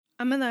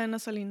I'm Diana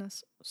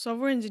Salinas,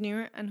 software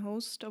engineer and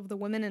host of the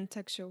Women in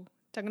Tech Show,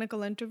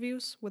 technical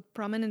interviews with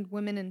prominent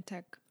women in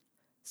tech.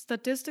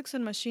 Statistics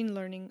and machine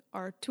learning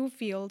are two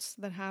fields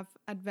that have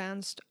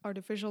advanced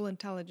artificial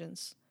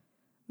intelligence.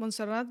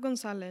 Montserrat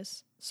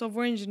Gonzalez,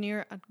 software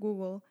engineer at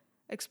Google,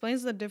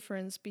 explains the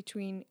difference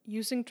between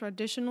using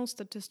traditional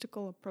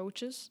statistical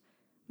approaches,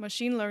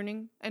 machine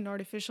learning, and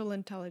artificial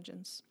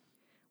intelligence.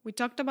 We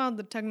talked about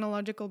the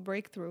technological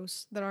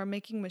breakthroughs that are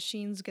making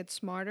machines get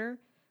smarter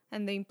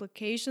and the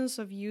implications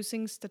of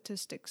using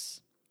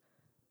statistics.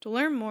 To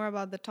learn more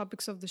about the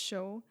topics of the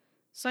show,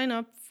 sign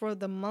up for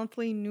the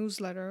monthly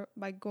newsletter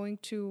by going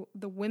to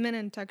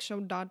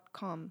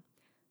thewomenintechshow.com.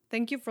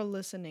 Thank you for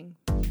listening.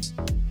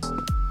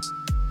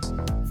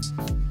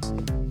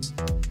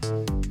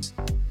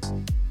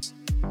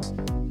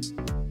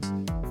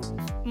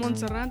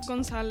 Montserrat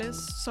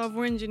Gonzalez,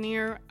 software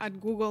engineer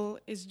at Google,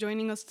 is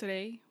joining us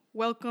today.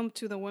 Welcome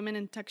to the Women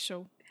in Tech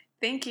Show.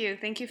 Thank you.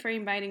 Thank you for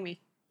inviting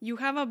me. You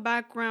have a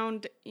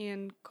background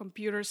in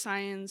computer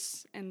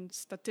science and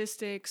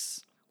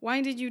statistics.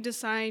 Why did you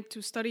decide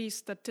to study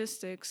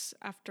statistics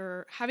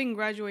after having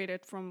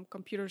graduated from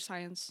computer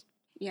science?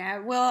 Yeah,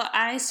 well,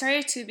 I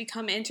started to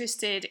become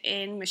interested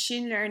in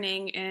machine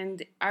learning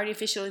and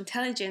artificial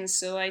intelligence,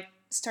 so I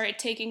started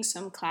taking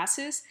some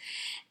classes,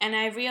 and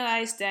I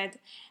realized that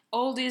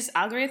all these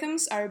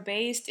algorithms are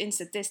based in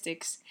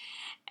statistics.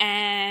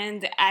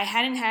 And I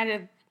hadn't had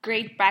a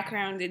great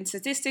background in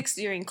statistics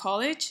during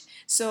college,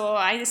 so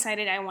I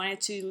decided I wanted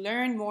to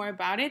learn more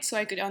about it so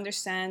I could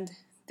understand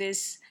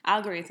these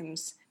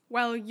algorithms.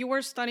 While you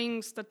were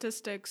studying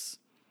statistics,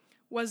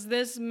 was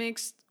this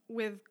mixed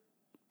with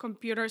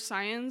computer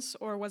science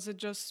or was it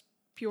just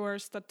pure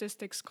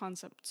statistics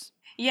concepts?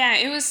 Yeah,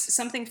 it was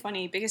something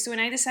funny because when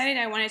I decided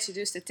I wanted to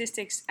do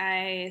statistics,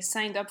 I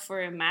signed up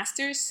for a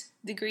master's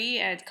degree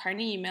at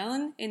Carnegie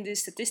Mellon in the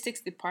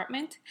statistics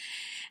department.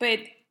 But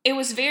it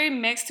was very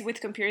mixed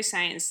with computer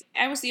science.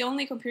 I was the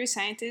only computer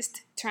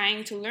scientist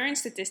trying to learn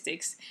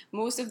statistics.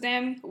 Most of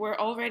them were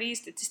already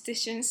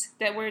statisticians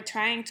that were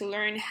trying to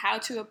learn how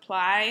to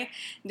apply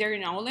their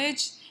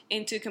knowledge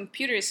into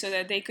computers so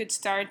that they could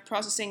start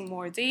processing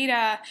more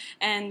data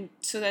and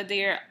so that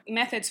their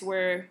methods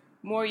were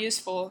more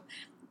useful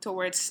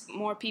towards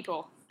more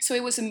people. So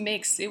it was a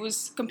mix. It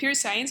was computer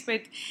science,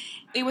 but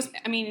it was,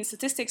 in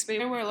statistics, but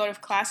there were a lot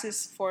of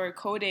classes for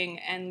coding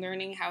and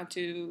learning how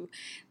to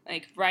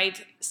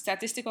write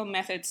statistical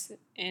methods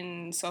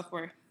in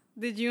software.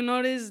 Did you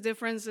notice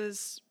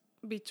differences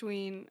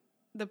between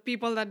the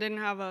people that didn't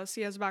have a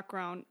CS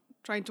background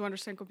trying to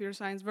understand computer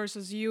science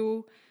versus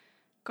you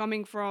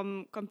coming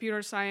from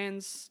computer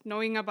science,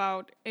 knowing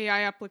about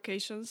AI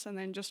applications, and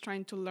then just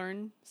trying to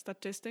learn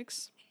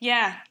statistics?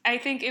 Yeah, I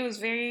think it was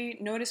very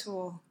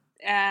noticeable.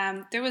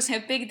 There was a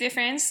big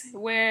difference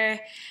where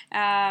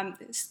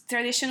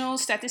traditional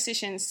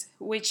statisticians,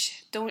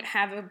 which don't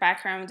have a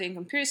background in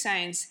computer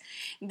science,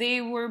 they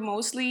were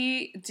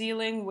mostly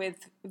dealing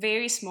with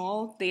very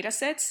small data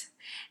sets,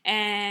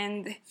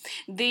 and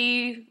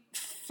they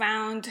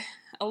found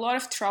a lot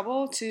of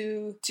trouble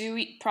to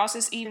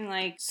process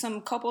even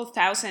some couple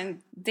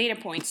thousand data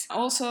points.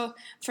 Also,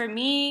 for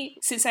me,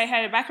 since I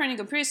had a background in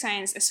computer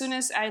science, as soon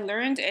as I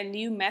learned a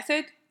new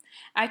method,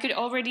 I could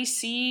already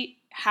see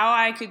how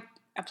I could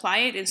apply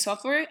it in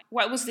software,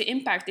 what was the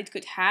impact it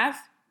could have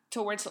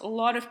towards a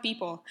lot of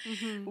people.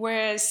 Mm-hmm.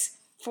 Whereas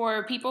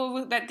for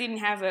people that didn't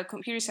have a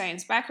computer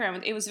science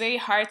background, it was very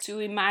hard to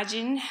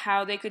imagine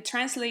how they could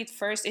translate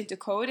first into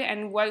code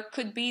and what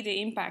could be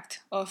the impact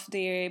of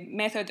the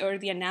method or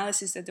the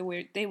analysis that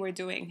they were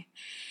doing.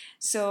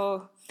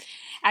 So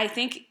I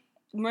think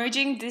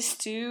merging these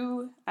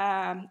two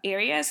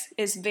areas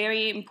is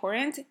very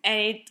important, and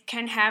it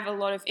can have a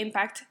lot of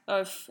impact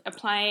of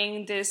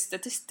applying the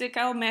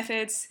statistical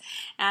methods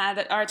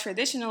that are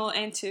traditional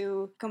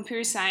into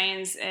computer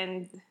science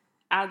and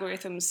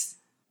algorithms.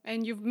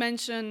 And you've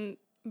mentioned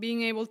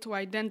being able to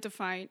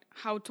identify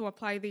how to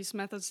apply these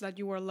methods that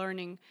you were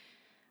learning.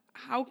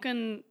 How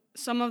can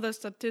some of the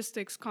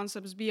statistics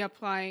concepts be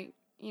applied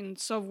in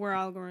software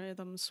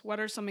algorithms? What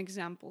are some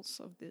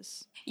examples of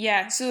this?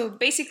 Yeah, so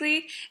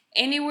basically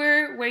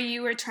anywhere where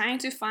you are trying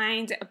to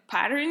find a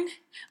pattern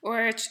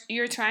or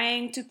you're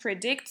trying to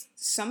predict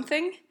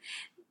something,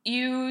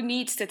 you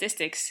need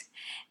statistics.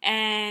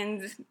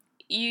 And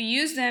you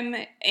use them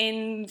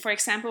in, for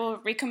example,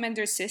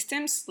 recommender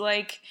systems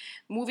like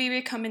movie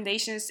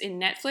recommendations in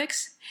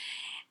Netflix.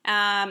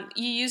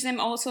 You use them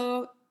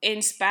also in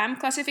spam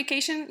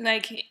classification,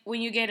 like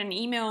when you get an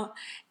email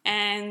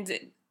and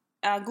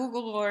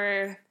Google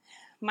or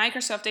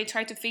Microsoft, they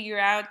try to figure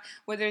out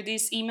whether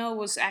this email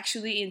was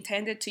actually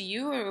intended to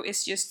you or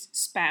it's just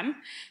spam.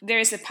 There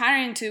is a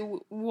pattern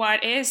to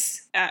what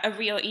is a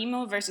real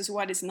email versus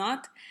what is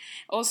not.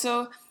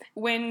 Also,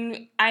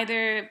 when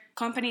either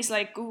companies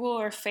like Google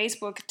or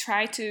Facebook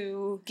try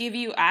to give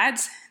you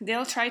ads,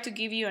 they'll try to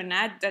give you an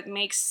ad that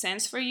makes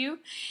sense for you.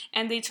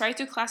 And they try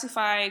to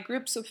classify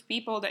groups of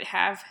people that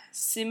have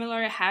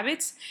similar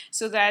habits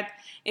so that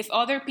if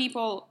other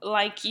people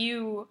like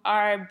you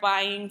are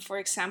buying, for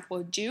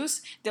example,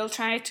 juice, they'll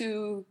try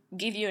to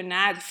give you an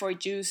ad for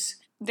juice.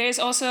 There's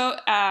also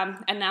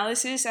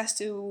analysis as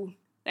to,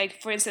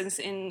 like, for instance,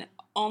 in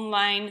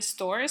online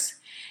stores,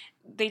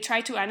 they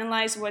try to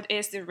analyze what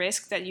is the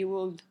risk that you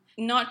will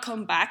not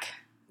come back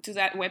to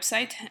that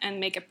website and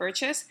make a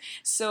purchase,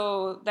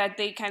 so that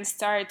they can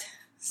start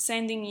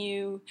sending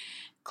you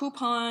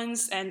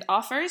coupons and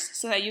offers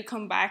so that you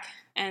come back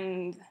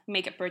and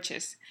make a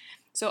purchase.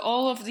 So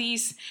all of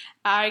these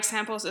are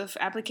examples of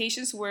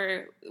applications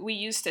where we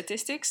use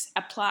statistics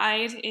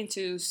applied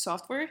into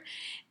software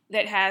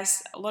that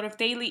has a lot of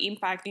daily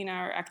impact in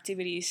our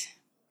activities.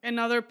 And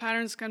other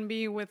patterns can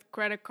be with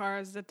credit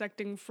cards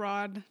detecting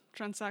fraud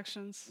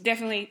transactions.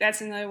 Definitely,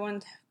 that's another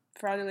one,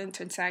 fraudulent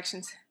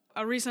transactions.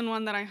 A recent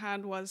one that I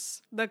had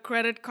was the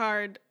credit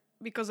card,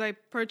 because I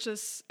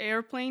purchased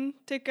airplane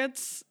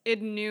tickets,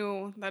 it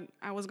knew that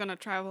I was going to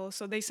travel.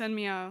 So they sent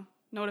me a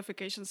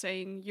notification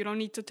saying, you don't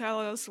need to tell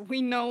us,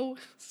 we know.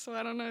 So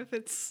I don't know if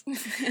it's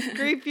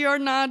creepy or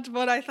not,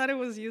 but I thought it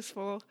was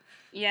useful.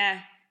 Yeah,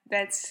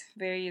 that's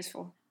very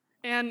useful.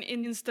 And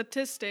in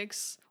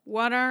statistics,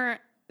 what are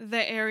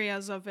the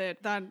areas of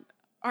it that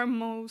are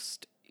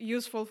most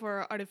useful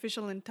for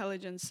artificial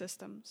intelligence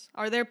systems?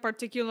 Are there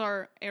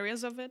particular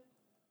areas of it?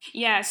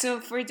 Yeah,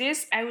 so for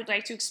this, I would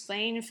like to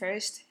explain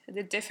first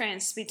the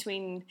difference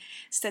between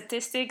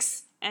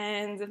statistics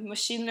and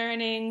machine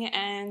learning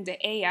and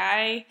the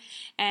AI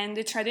and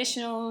the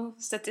traditional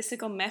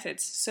statistical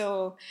methods.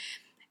 So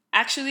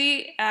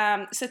actually,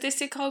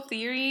 statistical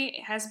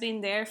theory has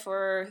been there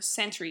for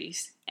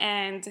centuries.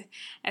 And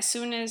as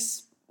soon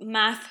as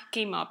math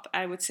came up,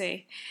 I would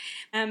say,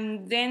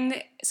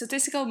 then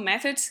statistical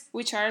methods,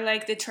 which are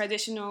like the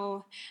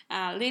traditional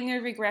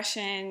linear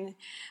regression,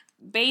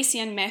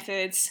 Bayesian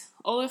methods,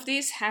 all of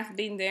these have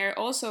been there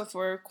also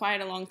for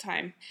quite a long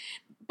time.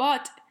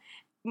 But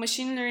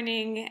machine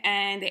learning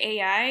and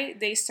AI,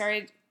 they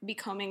started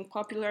becoming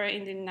popular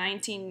in the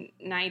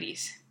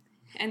 1990s.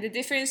 And the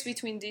difference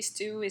between these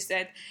two is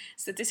that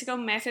statistical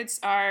methods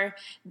are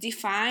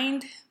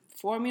defined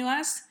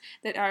formulas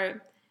that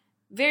are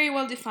very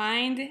well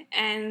defined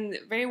and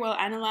very well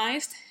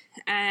analyzed,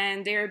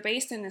 and they are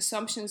based on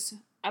assumptions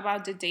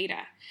about the data.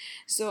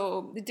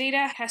 So the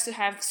data has to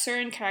have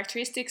certain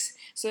characteristics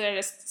so that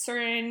a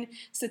certain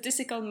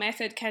statistical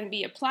method can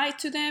be applied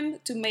to them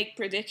to make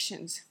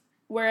predictions.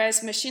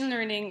 Whereas machine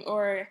learning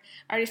or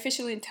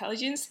artificial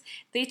intelligence,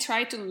 they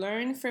try to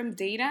learn from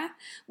data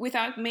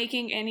without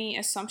making any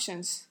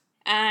assumptions.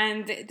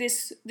 And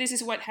this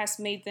is what has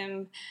made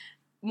them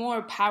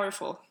more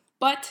powerful.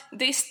 But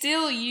they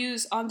still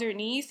use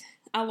underneath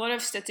a lot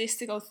of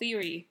statistical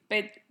theory,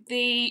 but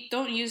they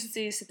don't use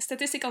these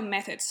statistical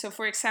methods. So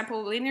for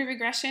example, linear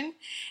regression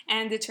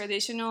and the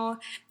traditional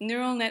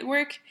neural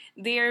network,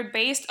 they are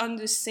based on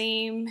the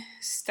same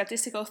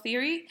statistical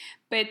theory,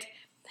 but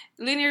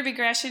linear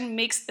regression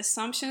makes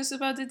assumptions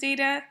about the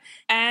data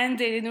and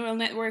the neural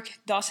network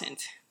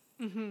doesn't.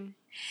 Mm-hmm.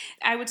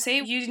 I would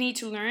say you need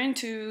to learn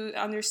to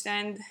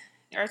understand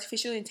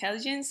artificial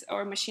intelligence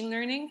or machine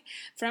learning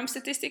from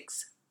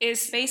statistics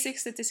is basic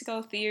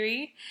statistical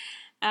theory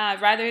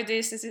rather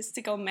than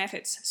statistical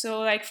methods.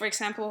 So like, for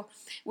example,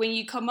 when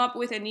you come up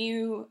with a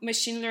new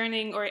machine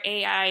learning or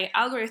AI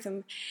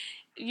algorithm,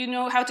 you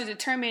know how to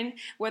determine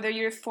whether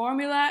your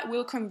formula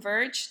will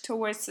converge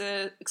towards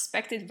the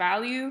expected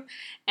value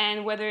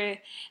and whether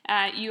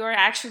you are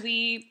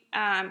actually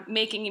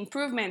making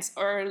improvements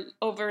or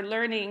over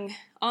learning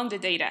on the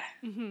data.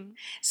 Mm-hmm.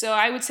 So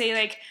I would say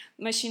like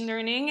machine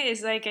learning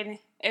is like an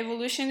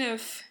evolution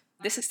of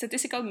the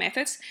statistical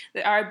methods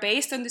that are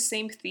based on the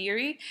same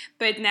theory,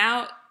 but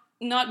now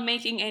not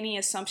making any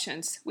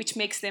assumptions, which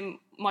makes them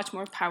much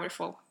more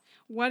powerful.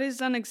 What is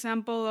an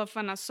example of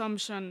an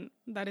assumption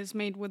that is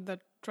made with the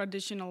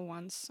traditional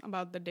ones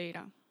about the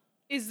data?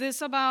 Is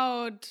this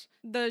about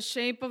the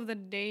shape of the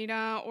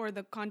data or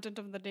the content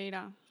of the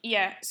data?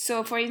 Yeah,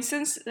 so for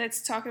instance,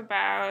 let's talk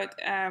about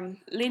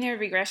linear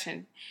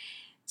regression.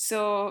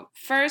 So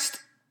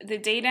first, the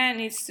data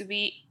needs to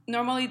be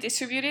normally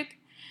distributed,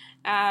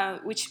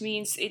 which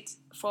means it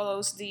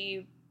follows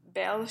the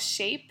bell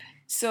shape.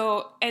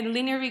 So, in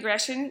linear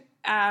regression,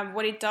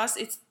 what it does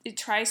is it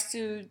tries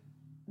to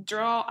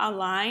draw a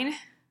line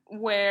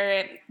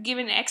where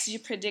given x you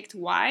predict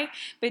y,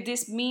 but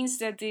this means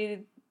that the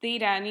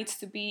data needs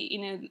to be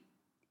in a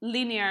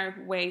linear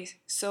way.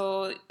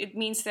 So it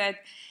means that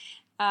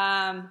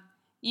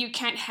you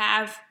can't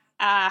have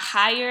a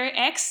higher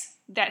x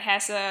that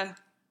has a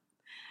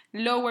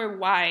lower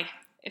y,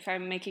 if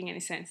I'm making any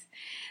sense.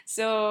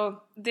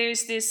 So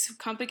there's this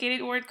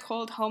complicated word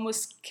called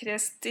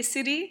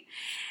homoscedasticity,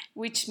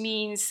 which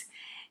means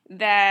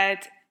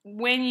that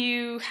when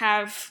you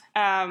have,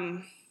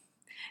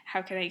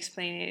 how can I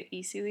explain it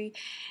easily?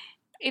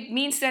 It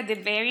means that the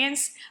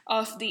variance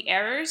of the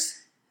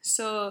errors,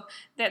 so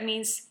that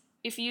means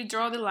if you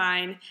draw the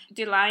line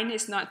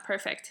is not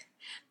perfect.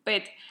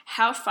 But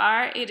how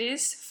far it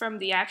is from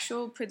the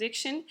actual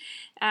prediction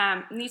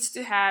needs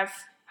to have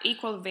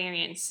equal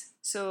variance.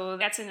 So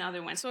that's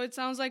another one. So it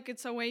sounds like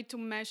it's a way to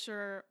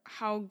measure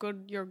how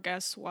good your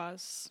guess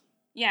was.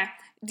 Yeah,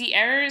 the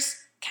errors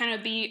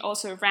cannot be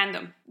also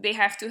random. They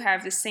have to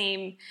have the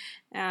same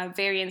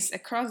variance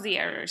across the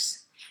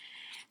errors.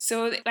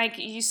 So, like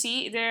you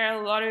see, there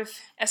are a lot of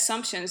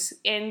assumptions,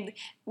 and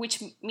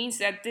which means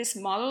that this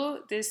model,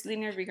 this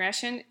linear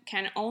regression,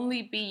 can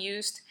only be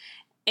used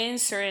in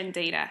certain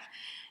data,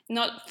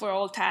 not for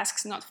all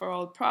tasks, not for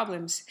all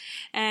problems.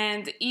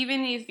 And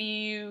even if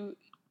you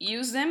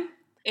use them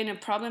in a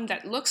problem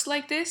that looks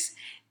like this,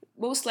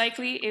 most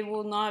likely it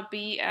will not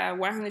be a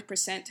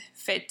 100%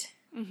 fit.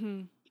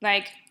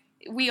 Like,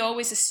 we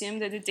always assume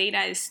that the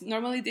data is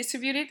normally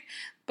distributed,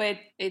 but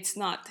it's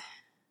not.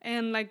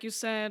 And like you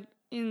said,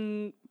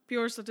 in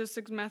pure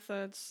statistics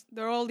methods,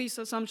 there are all these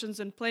assumptions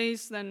in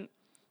place. Then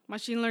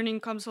machine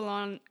learning comes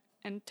along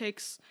and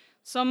takes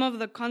some of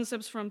the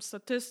concepts from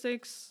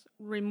statistics,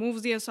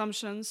 removes the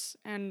assumptions,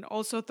 and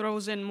also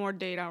throws in more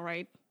data,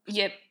 right?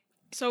 Yep.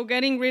 So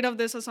getting rid of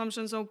these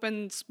assumptions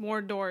opens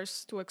more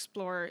doors to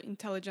explore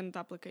intelligent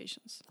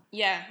applications.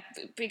 Yeah,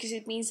 because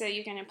it means that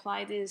you can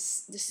apply the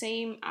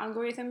same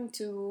algorithm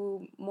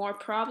to more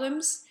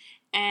problems,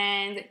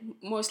 and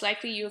most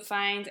likely you'll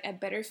find a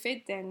better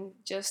fit than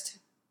just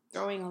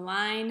throwing a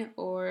line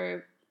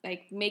or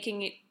like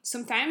making it.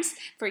 Sometimes,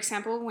 for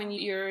example, when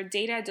your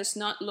data does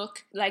not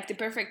look like the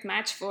perfect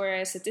match for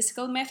a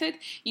statistical method,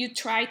 you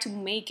try to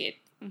make it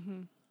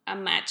a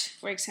match.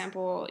 For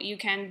example, you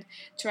can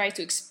try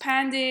to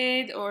expand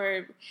it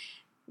or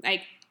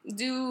like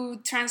do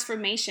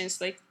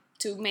transformations like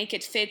to make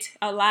it fit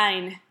a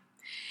line.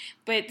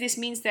 But this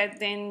means that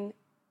then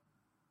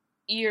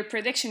your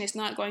prediction is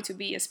not going to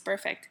be as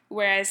perfect.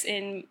 Whereas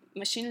in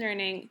machine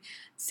learning,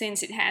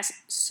 since it has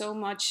so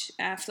much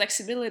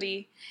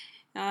flexibility,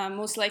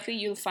 most likely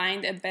you'll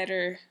find a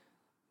better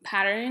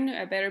pattern,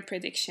 a better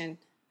prediction.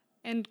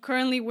 And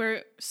currently,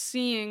 we're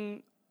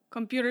seeing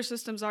computer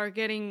systems are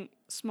getting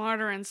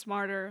smarter and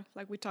smarter,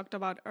 like we talked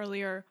about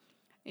earlier.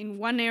 In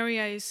one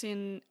area is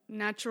in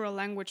natural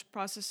language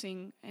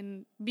processing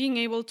and being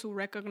able to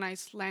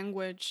recognize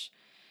language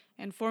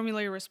and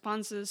formulate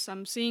responses.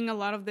 I'm seeing a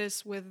lot of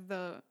this with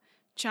the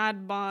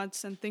chat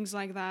bots and things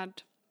like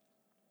that.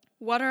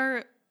 What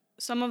are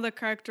some of the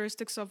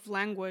characteristics of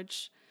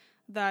language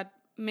that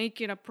make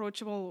it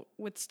approachable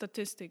with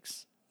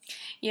statistics?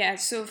 Yeah,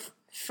 so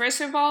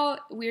first of all,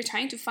 we're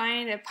trying to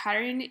find a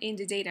pattern in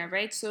the data,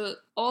 right? So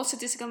all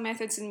statistical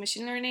methods in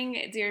machine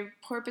learning, their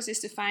purpose is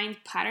to find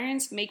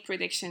patterns, make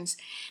predictions.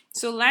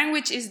 So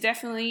language is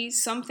definitely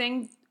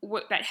something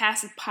that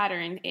has a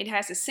pattern. It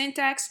has a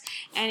syntax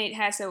and it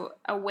has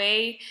a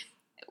way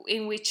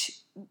in which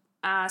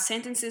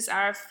sentences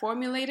are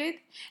formulated,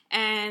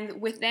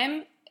 and with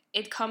them,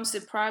 it comes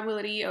the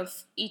probability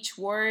of each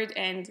word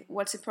and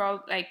what's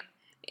the like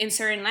in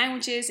certain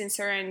languages, in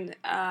certain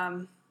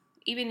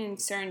even in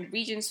certain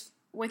regions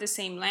with the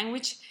same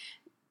language,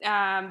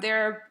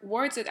 there are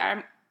words that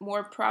are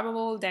more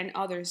probable than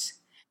others.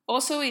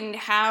 Also, in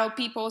how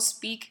people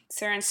speak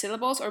certain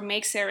syllables or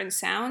make certain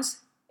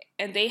sounds,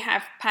 and they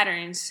have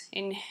patterns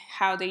in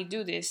how they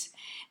do this,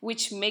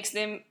 which makes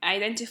them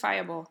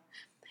identifiable.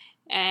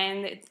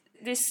 And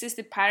this is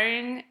the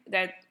pattern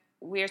that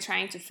we are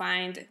trying to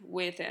find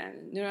with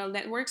neural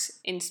networks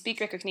in speech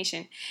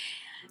recognition.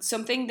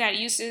 Something that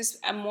uses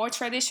a more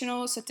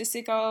traditional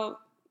statistical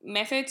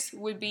methods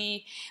would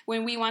be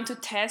when we want to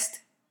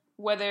test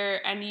whether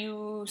a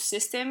new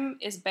system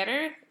is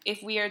better.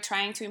 If we are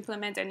trying to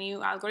implement a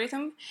new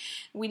algorithm,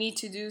 we need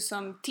to do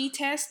some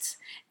t-tests,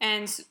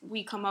 and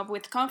we come up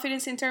with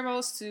confidence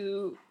intervals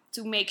to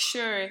make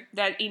sure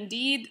that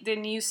indeed the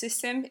new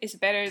system is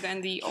better than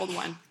the old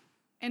one.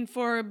 And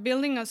for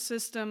building a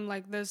system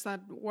like this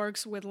that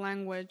works with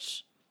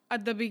language,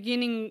 at the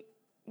beginning,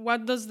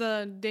 what does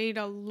the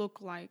data look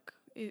like?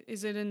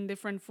 Is it in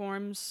different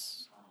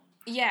forms?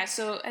 Yeah,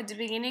 so at the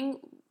beginning,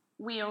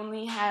 we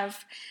only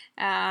have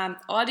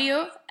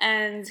audio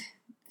and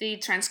the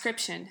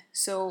transcription,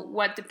 so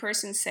what the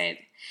person said.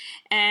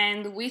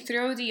 And we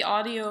throw the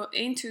audio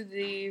into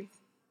the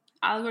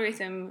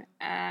algorithm,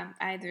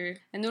 either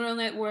a neural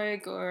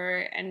network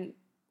or a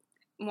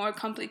more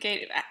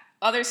complicated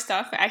other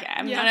stuff.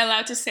 I'm not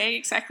allowed to say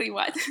exactly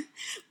what,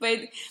 but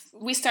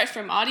we start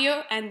from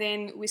audio and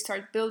then we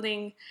start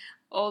building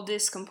all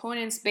these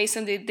components based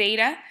on the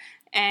data,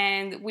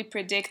 and we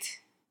predict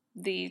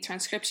the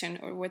transcription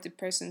or what the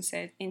person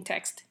said in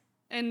text.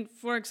 And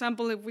for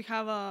example, if we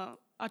have a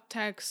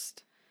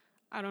text,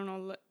 I don't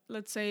know,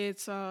 let's say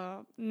it's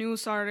a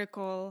news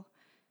article,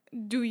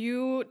 do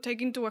you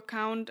take into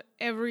account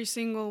every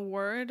single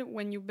word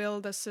when you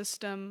build a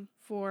system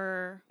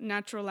for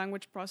natural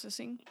language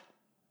processing?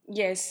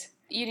 Yes,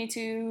 you need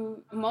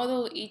to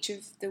model each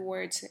of the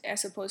words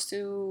as opposed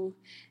to.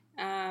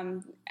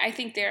 I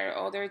think there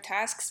are other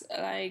tasks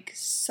like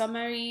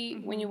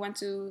summary when you want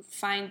to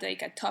find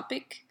like a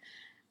topic,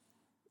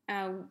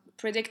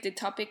 predict the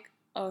topic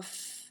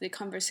of the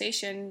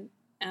conversation,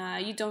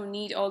 you don't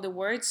need all the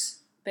words,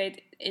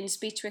 but in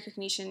speech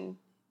recognition,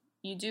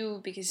 you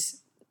do,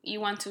 because you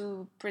want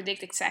to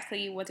predict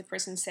exactly what the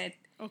person said.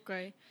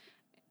 Okay.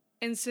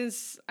 And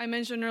since I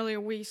mentioned earlier,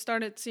 we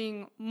started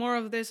seeing more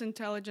of these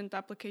intelligent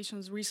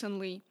applications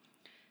recently.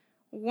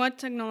 What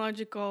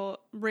technological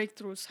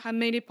breakthroughs have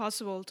made it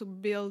possible to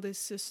build these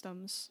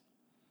systems?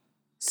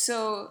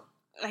 So,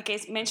 like I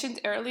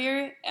mentioned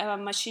earlier,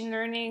 machine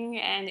learning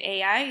and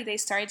AI, they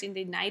started in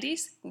the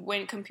 90s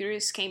when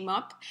computers came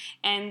up.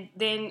 And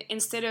then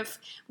instead of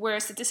where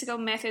statistical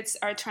methods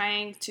are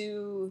trying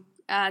to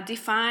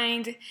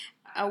define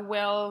a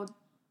well,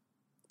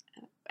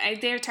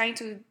 they're trying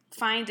to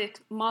find a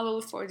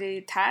model for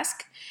the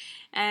task,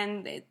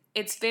 and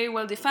it's very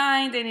well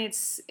defined, and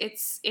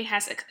it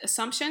has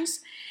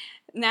assumptions.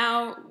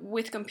 Now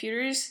with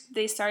computers,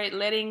 they started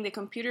letting the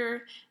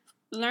computer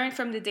learn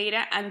from the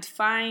data and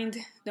find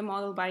the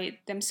model by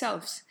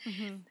themselves.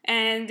 Mm-hmm.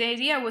 And the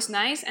idea was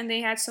nice, and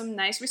they had some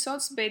nice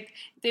results, but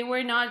they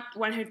were not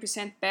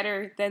 100%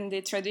 better than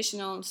the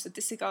traditional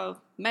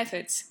statistical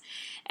methods.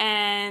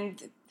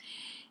 And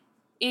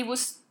it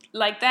was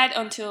like that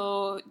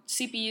until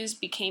CPUs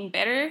became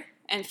better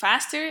and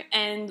faster,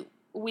 and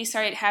we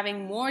started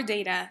having more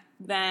data.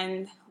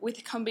 Then with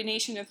the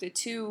combination of the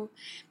two,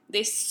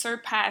 they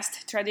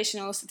surpassed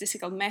traditional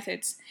statistical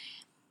methods.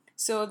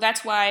 So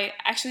that's why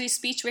actually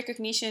speech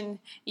recognition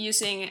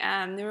using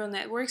neural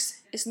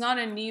networks is not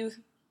a new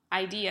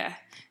idea.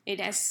 It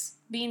has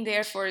been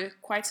there for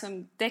quite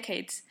some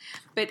decades,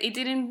 but it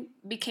didn't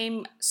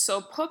become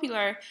so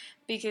popular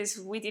because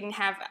we didn't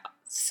have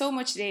so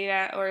much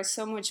data or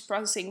so much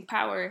processing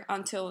power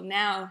until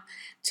now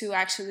to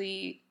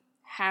actually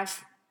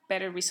have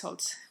better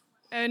results.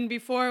 And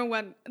before,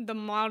 what the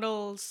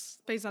models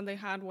space that they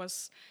had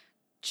was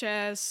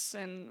chess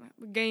and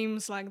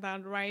games like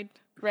that, right?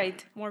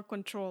 Right. More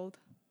controlled.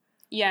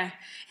 Yeah.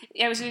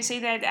 I was going to say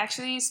that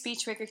actually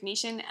speech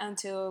recognition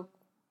until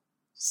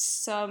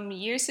some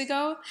years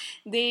ago,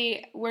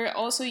 they were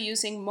also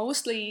using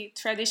mostly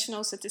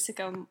traditional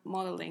statistical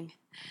modeling.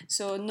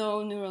 So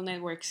no neural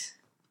networks.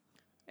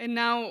 And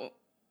now,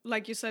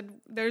 like you said,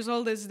 there's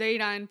all this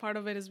data, and part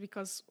of it is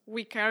because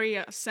we carry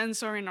a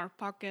sensor in our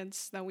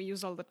pockets that we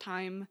use all the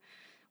time.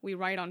 We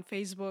write on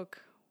Facebook.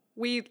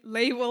 We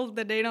label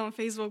the data on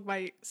Facebook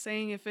by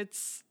saying if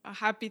it's a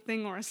happy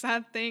thing or a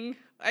sad thing.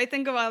 I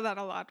think about that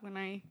a lot when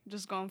I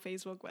just go on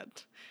Facebook.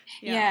 But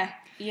yeah.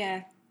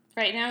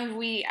 Right now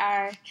we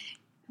are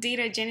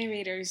data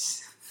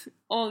generators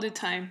all the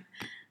time.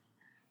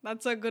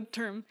 That's a good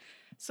term.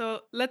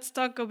 So let's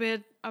talk a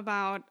bit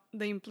about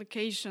the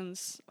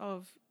implications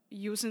of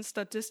using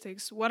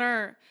statistics. What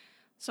are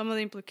some of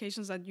the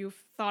implications that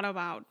you've thought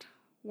about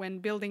when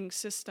building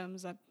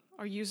systems that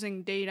are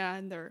using data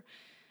and they're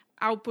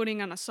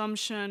outputting an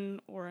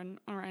assumption or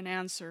an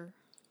answer?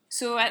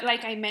 So,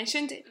 like I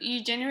mentioned,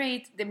 you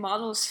generate the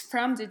models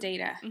from the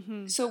data.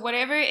 Mm-hmm. So,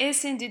 whatever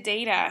is in the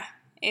data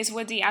is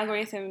what the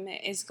algorithm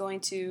is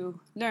going to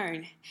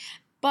learn.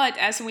 But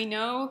as we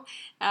know,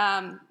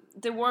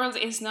 the world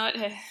is not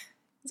a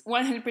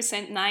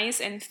 100% nice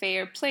and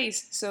fair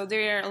place. So,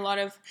 there are a lot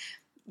of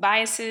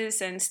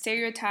biases and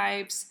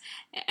stereotypes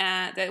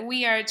that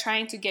we are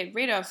trying to get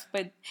rid of,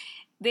 but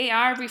they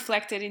are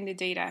reflected in the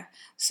data.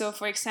 So,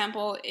 for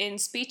example, in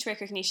speech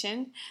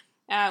recognition,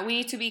 we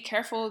need to be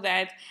careful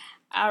that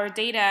our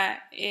data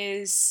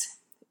is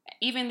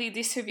evenly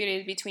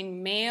distributed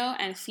between male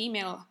and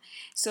female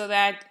so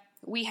that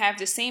we have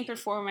the same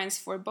performance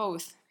for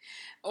both.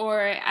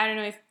 Or I don't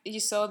know if you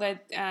saw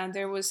that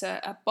there was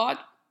a bot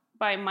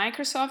by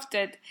Microsoft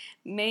that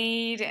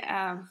made,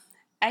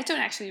 I don't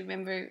actually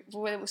remember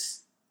what it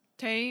was.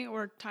 Tay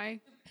or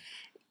Thai?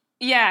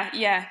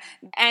 Yeah,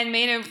 and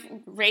made a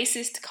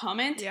racist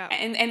comment. Yeah.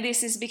 And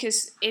this is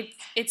because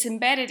it's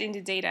embedded in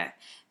the data.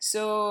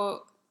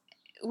 So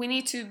we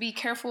need to be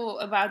careful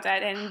about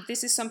that. And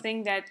this is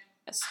something that,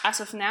 as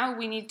of now,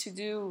 we need to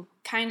do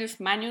kind of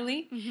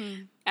manually,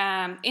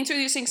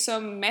 introducing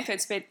some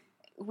methods. But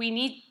we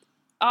need,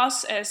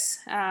 us as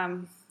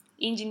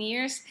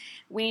engineers,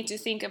 we need to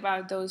think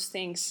about those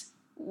things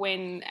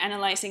when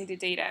analyzing the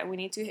data. We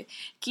need to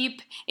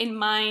keep in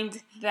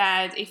mind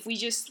that if we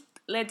just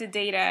let the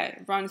data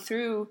run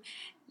through,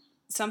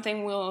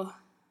 something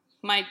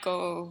might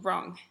go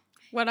wrong.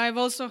 What I've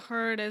also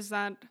heard is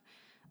that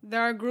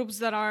there are groups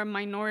that are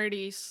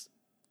minorities,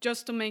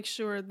 just to make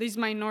sure these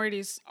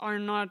minorities are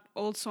not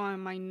also a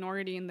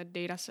minority in the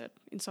data set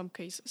in some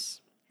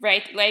cases.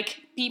 Right,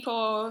 like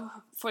people,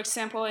 for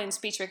example, in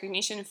speech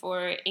recognition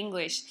for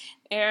English,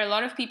 there are a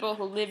lot of people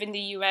who live in the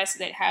US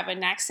that have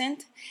an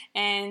accent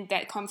and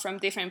that come from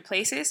different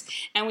places.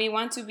 And we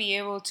want to be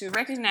able to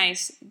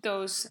recognize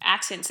those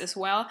accents as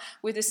well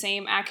with the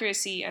same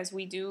accuracy as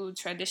we do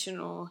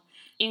traditional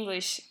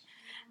English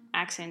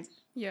accent.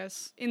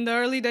 Yes. In the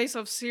early days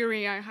of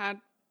Siri, I had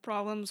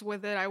problems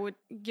with it. I would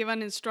give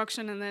an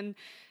instruction and then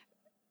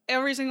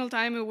every single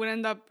time it would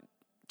end up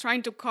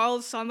trying to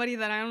call somebody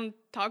that I don't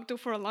talk to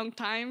for a long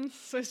time.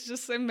 So it's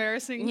just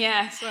embarrassing.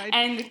 Yeah, So I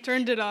and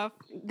turned it off.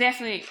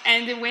 definitely.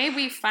 And the way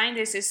we find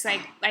this is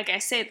like I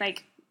said,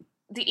 like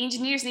the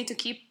engineers need to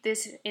keep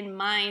this in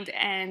mind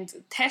and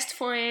test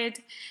for it,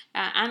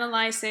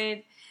 analyze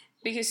it,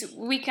 because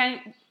we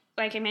can,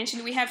 like I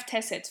mentioned, we have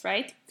test sets,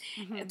 right?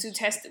 To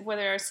test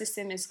whether our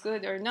system is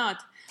good or not.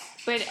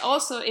 But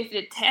also, if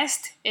the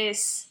test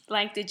is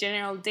like the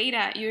general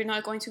data, you're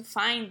not going to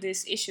find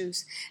these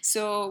issues.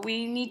 So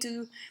we need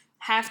to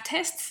have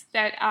tests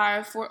that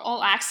are for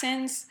all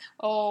accents,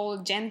 all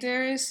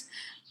genders,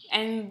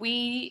 and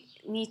we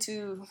need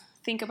to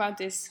think about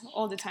this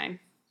all the time.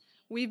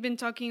 We've been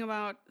talking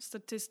about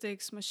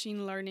statistics,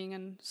 machine learning,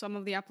 and some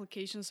of the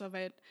applications of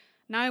it.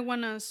 Now I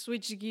want to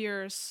switch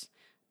gears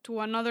to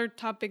another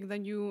topic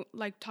that you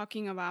like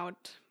talking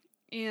about.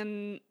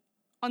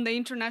 On the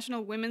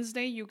International Women's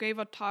Day, you gave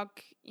a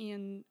talk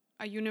in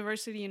a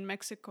university in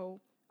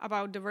Mexico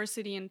about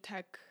diversity in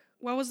tech.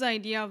 What was the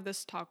idea of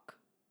this talk?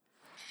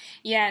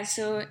 Yeah,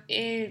 so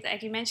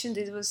like you mentioned,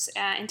 it was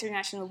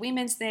International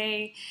Women's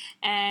Day,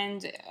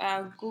 and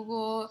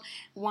Google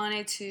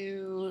wanted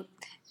to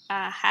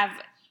have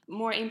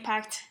more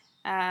impact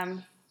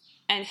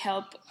and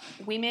help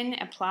women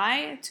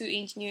apply to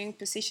engineering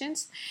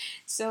positions.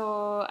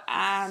 So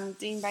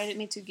they invited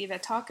me to give a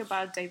talk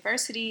about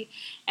diversity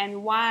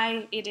and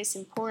why it is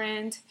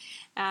important,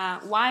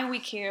 why we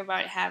care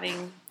about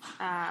having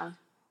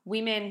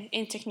women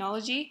in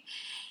technology,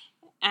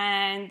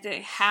 and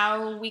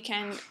how we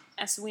can,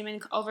 as women,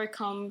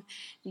 overcome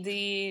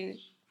the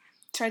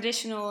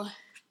traditional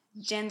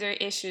gender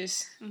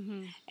issues,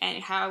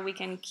 and how we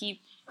can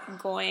keep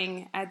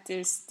going at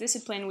this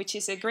discipline, which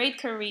is a great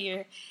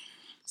career,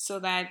 so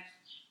that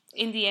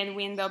in the end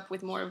we end up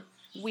with more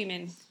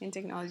women in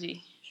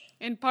technology.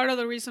 And part of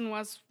the reason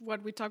was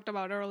what we talked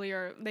about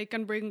earlier. They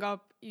can bring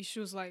up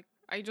issues like,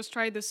 I just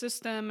tried the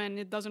system and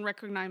it doesn't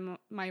recognize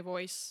my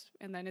voice.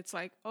 And then it's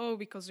like, oh,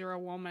 because you're a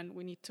woman,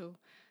 we need to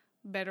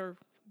better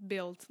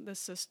build the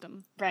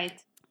system.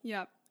 Right.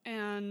 Yeah.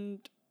 And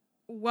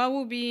what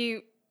will be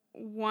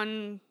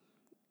one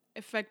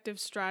effective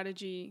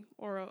strategy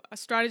or a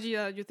strategy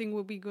that you think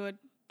will be good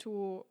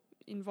to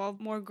involve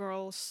more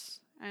girls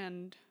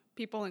and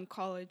people in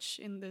college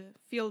in the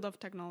field of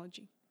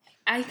technology?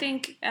 I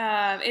think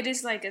it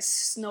is like a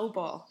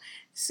snowball.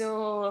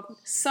 So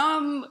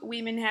some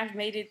women have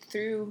made it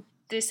through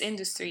this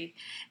industry,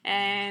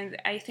 and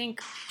I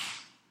think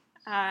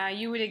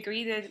you would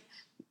agree that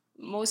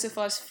most of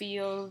us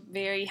feel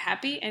very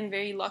happy and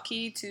very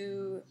lucky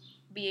to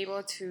be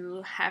able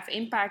to have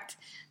impact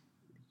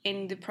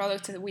in the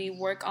products that we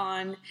work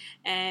on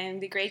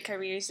and the great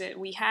careers that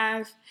we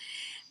have.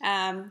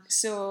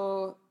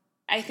 So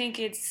I think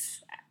it's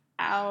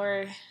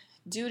our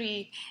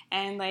duty,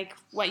 and like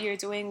what you're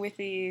doing with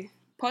the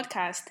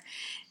podcast,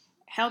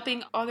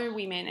 helping other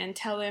women and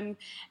tell them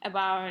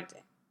about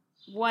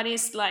what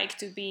it's like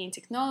to be in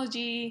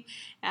technology,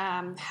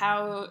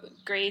 how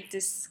great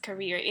this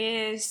career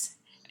is,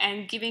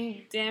 and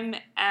giving them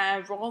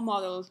a role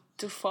model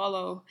to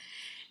follow,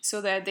 so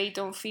that they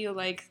don't feel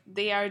like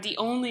they are the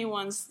only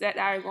ones that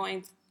are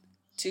going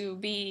to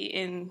be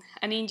in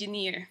an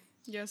engineer.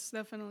 Yes,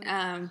 definitely.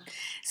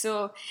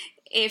 So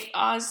if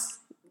us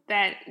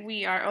that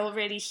we are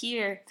already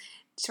here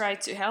try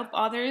to help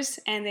others,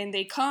 and then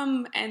they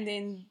come and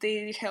then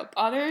they help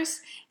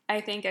others,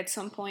 I think at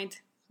some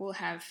point we'll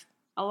have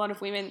a lot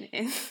of women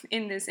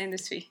in this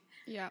industry.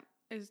 Yeah,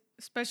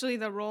 especially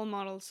the role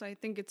models. I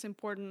think it's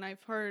important.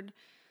 I've heard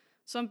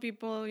some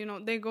people,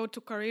 they go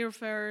to career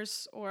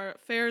fairs or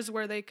fairs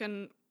where they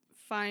can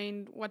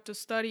find what to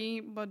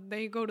study, but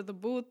they go to the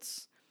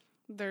booths.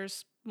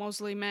 There's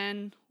mostly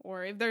men,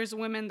 or if there's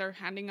women, they're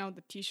handing out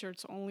the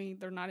t-shirts only.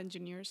 They're not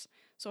engineers.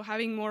 So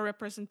having more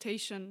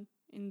representation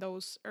in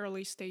those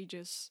early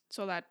stages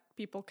so that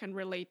people can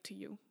relate to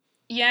you.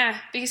 Yeah,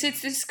 because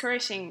it's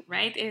discouraging,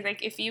 right? It's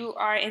like if you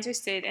are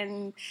interested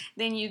and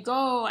then you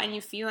go and you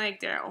feel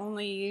like there are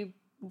only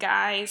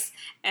guys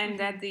and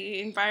that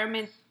the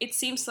environment, it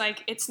seems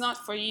like it's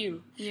not for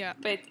you. Yeah.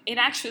 But it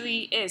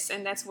actually is,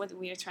 and that's what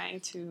we are trying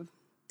to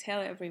tell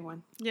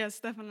everyone. Yes,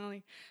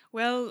 definitely.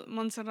 Well,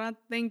 Montserrat,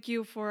 thank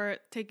you for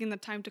taking the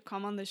time to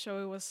come on the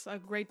show. It was a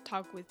great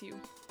talk with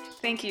you.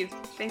 Thank you.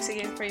 Thanks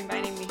again for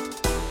inviting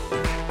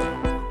me.